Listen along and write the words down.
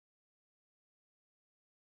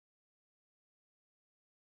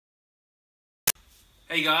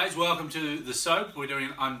Hey guys, welcome to the S.O.A.P. We're doing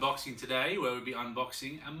an unboxing today where we'll be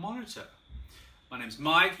unboxing a monitor. My name's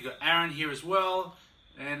Mike, we've got Aaron here as well,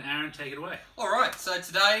 and Aaron, take it away. Alright, so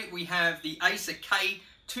today we have the Acer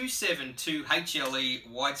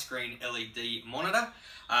K272HLE widescreen LED monitor.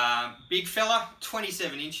 Big fella,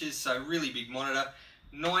 27 inches, so really big monitor.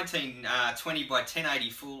 1920 by 1080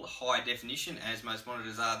 full high definition, as most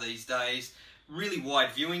monitors are these days. Really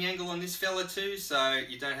wide viewing angle on this fella too, so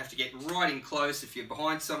you don't have to get right in close if you're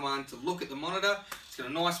behind someone to look at the monitor. It's got a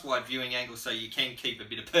nice wide viewing angle, so you can keep a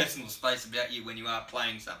bit of personal space about you when you are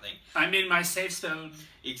playing something. I'm in my safe zone.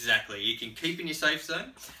 Exactly, you can keep in your safe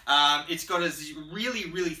zone. It's got a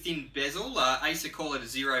really thin bezel. Acer call it a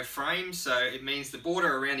zero frame, so it means the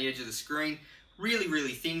border around the edge of the screen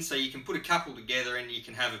really thin, so you can put a couple together and you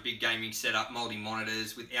can have a big gaming setup,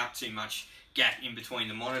 multi-monitors, without too much gap in between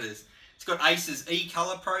the monitors. It's got Acer's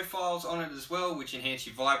E-color profiles on it as well, which enhance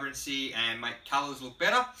your vibrancy and make colours look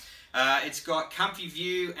better. It's got comfy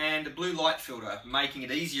view and a blue light filter, making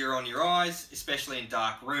it easier on your eyes, especially in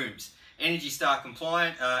dark rooms. Energy Star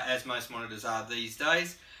compliant, as most monitors are these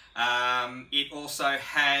days. It also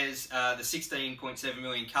has the 16.7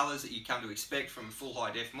 million colours that you come to expect from a full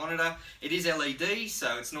high def monitor. It is LED,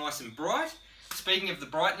 so it's nice and bright. Speaking of the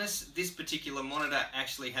brightness, this particular monitor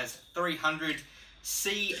actually has 300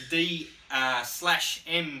 CD/M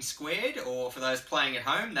squared, or for those playing at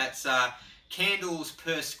home, that's candles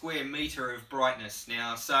per square metre of brightness.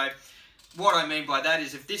 Now, so what I mean by that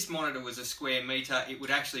is if this monitor was a square metre, it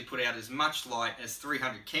would actually put out as much light as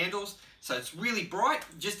 300 candles. So it's really bright.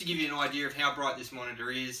 Just to give you an idea of how bright this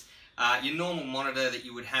monitor is, your normal monitor that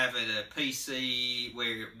you would have at a PC where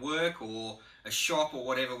you're at work or a shop or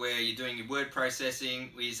whatever where you're doing your word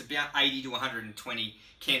processing is about 80 to 120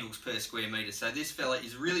 candles per square metre. So this fella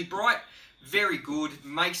is really bright, very good,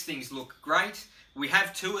 makes things look great. We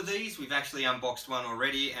have two of these. We've actually unboxed one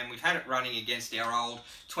already, and we've had it running against our old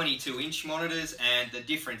 22-inch monitors, and the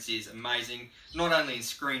difference is amazing. Not only in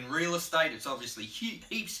screen real estate, it's obviously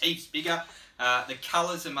heaps bigger. The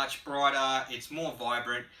colours are much brighter, it's more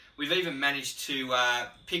vibrant. We've even managed to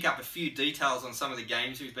pick up a few details on some of the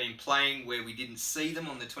games we've been playing where we didn't see them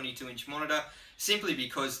on the 22-inch monitor, simply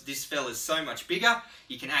because this fella's so much bigger,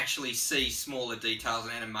 you can actually see smaller details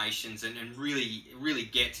and animations and really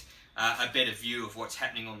get a better view of what's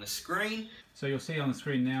happening on the screen. So you'll see on the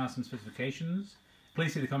screen now some specifications.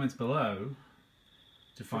 Please see the comments below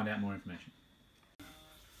to find out more information.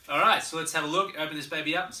 Alright, so let's have a look, open this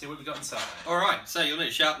baby up and see what we've got inside. Alright, so you'll need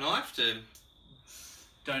a sharp knife to...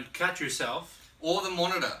 Don't cut yourself. Or the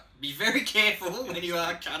monitor. Be very careful when you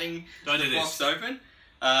are cutting the box open,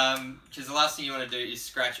 because the last thing you want to do is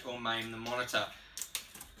scratch or maim the monitor.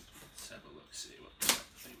 Let's have a look, see what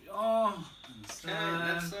there we are. Okay,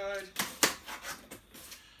 that side.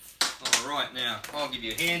 Alright, now I'll give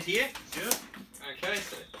you a hand here. Good. Okay,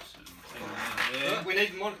 so we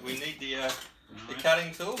need the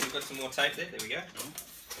cutting tool. We've got some more tape there. There we go. Cool.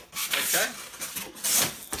 Okay.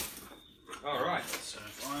 Alright. So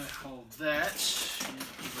if I hold that, you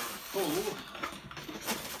give it a pull.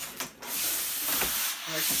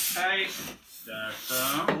 Okay.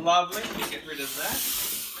 Lovely. We get rid of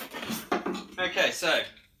that. Okay, so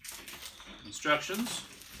instructions.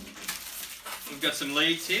 We've got some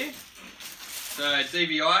leads here. So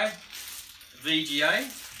DVI, VGA,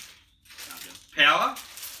 power,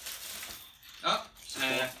 up,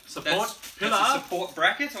 support pillar, that's a support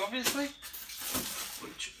bracket, obviously.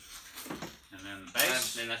 And then the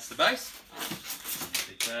base. And then that's the base.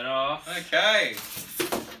 Take that off. Okay.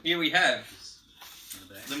 Here we have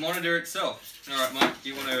the monitor itself. Alright, Mike, do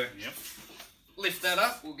you want to lift that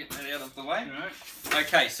up? We'll get that out of the way. Right.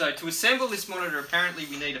 Okay, so to assemble this monitor, apparently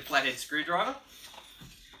we need a flathead screwdriver.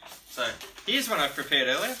 So here's one I've prepared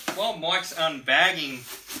earlier. While Mike's unbagging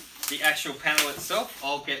the actual panel itself,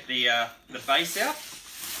 I'll get the base out.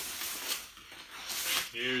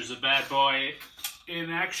 Here's the bad boy in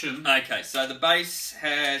action. Okay, so the base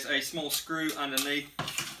has a small screw underneath,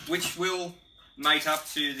 which will mate up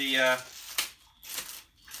to the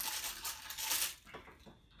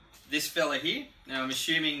this fella here. Now I'm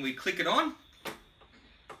assuming we click it on,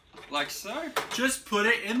 like so. Just put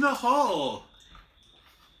it in the hole.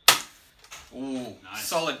 Ooh, nice.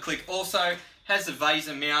 Solid click. Also has a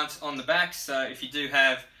Vaser mount on the back, so if you do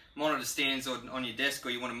have monitor stands on your desk, or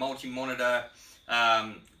you want a multi-monitor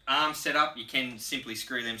arm set up, you can simply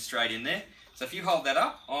screw them straight in there. So if you hold that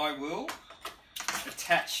up, I will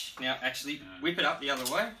attach. Now actually whip it up the other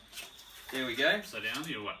way. There we go. So down,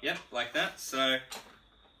 you what? Yep, like that. So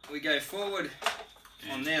we go forward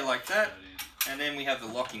on there like that, and then we have the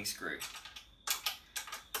locking screw.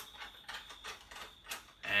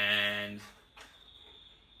 And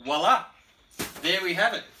voila, there we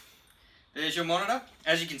have it. There's your monitor.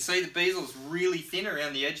 As you can see, the bezel is really thin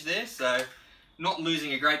around the edge there, so not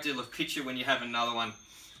losing a great deal of picture when you have another one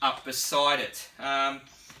up beside it.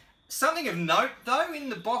 Something of note though, in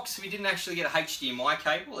the box we didn't actually get a HDMI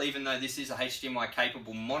cable, even though this is a HDMI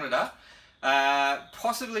capable monitor,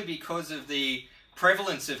 possibly because of the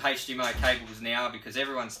prevalence of HDMI cables now, because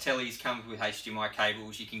everyone's tellies comes with HDMI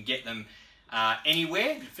cables. You can get them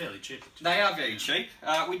anywhere. They're fairly cheap. They are very cheap.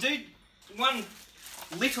 We do, one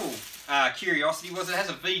little curiosity was it has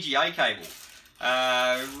a VGA cable.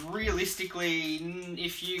 Realistically,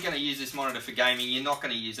 if you're going to use this monitor for gaming, you're not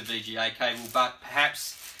going to use a VGA cable, but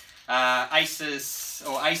perhaps Asus,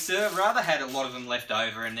 or Acer rather, had a lot of them left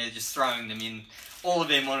over and they're just throwing them in all of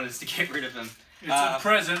their monitors to get rid of them. It's a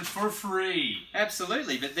present for free.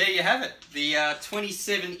 Absolutely, but there you have it. The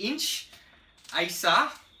 27-inch Acer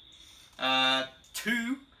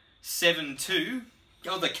 272,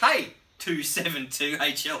 or the K272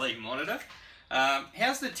 HLE monitor.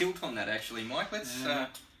 How's the tilt on that actually, Mike? Let's.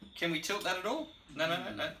 Can we tilt that at all? No.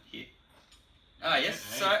 Here. Ah, yes.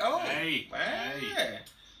 Hey, So, wow. hey.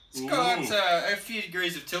 It's got a few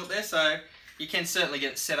degrees of tilt there, so you can certainly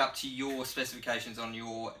get it set up to your specifications on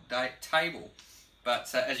your table.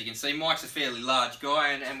 But as you can see, Mike's a fairly large guy,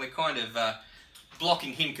 and we're kind of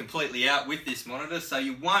blocking him completely out with this monitor, so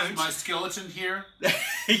you won't... My skeleton here.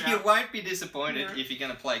 You won't be disappointed if you're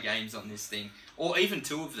going to play games on this thing, or even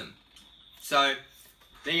two of them. So,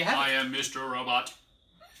 there you have it. I am Mr. Robot.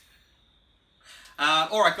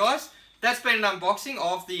 Alright guys, that's been an unboxing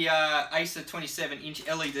of the Acer 27-inch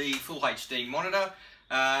LED Full HD monitor.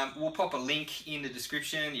 We'll pop a link in the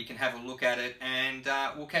description, you can have a look at it, and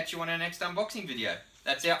we'll catch you on our next unboxing video.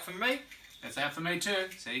 That's out from me. That's out for me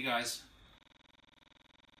too. See you guys.